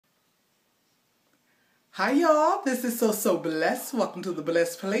Hi y'all, this is So Blessed. Welcome to the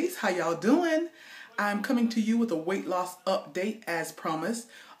Blessed Place. How y'all doing? I'm coming to you with a weight loss update as promised.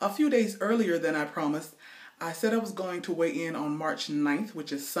 A few days earlier than I promised, I said I was going to weigh in on March 9th,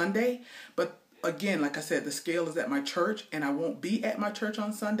 which is Sunday. But again, like I said, the scale is at my church and I won't be at my church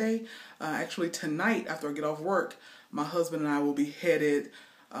on Sunday. Actually tonight, after I get off work, my husband and I will be headed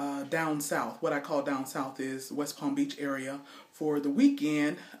down south. What I call down south is West Palm Beach area for the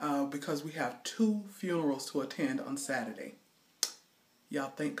weekend because we have 2 funerals to attend on Saturday.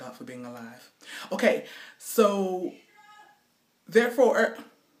 Y'all thank God for being alive. Okay, so therefore,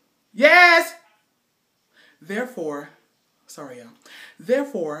 sorry y'all.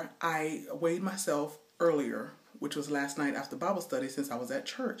 Therefore, I weighed myself earlier, which was last night after Bible study since I was at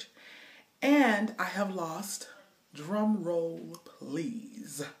church. And I have lost, drum roll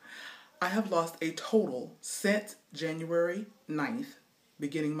please, I have lost a total since January 9th,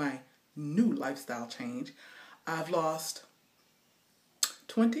 beginning my new lifestyle change. I've lost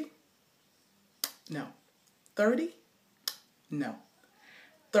 20? No. 30? No.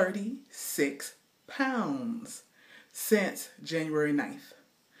 36 pounds since January 9th.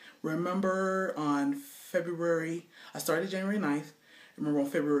 Remember on I started January 9th. Remember on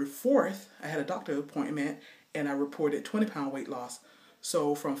February 4th, I had a doctor appointment and I reported 20-pound weight loss.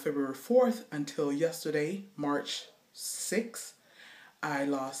 So from February 4th until yesterday, March 6th, I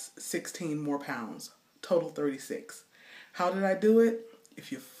lost 16 more pounds, total 36. How did I do it?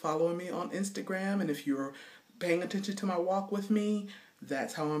 If you're following me on Instagram and if you're paying attention to my walk with me,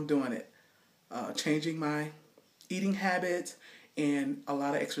 that's how I'm doing it. Changing my eating habits and a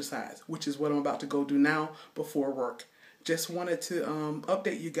lot of exercise, which is what I'm about to go do now before work. Just wanted to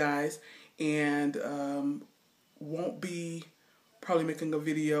update you guys and won't be probably making a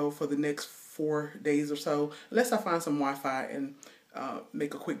video for the next 4 days or so, unless I find some Wi-Fi and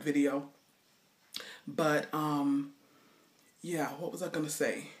make a quick video. But yeah, what was I going to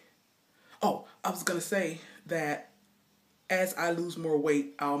say? Oh, I was going to say that as I lose more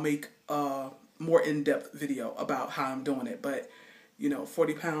weight, I'll make a more in-depth video about how I'm doing it. But, you know,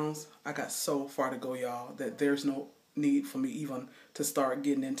 40 pounds, I got so far to go, y'all, that there's no need for me even to start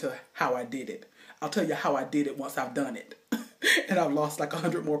getting into how I did it. I'll tell you how I did it once I've done it. And I've lost like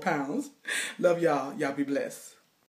 100 more pounds. Love y'all. Y'all be blessed.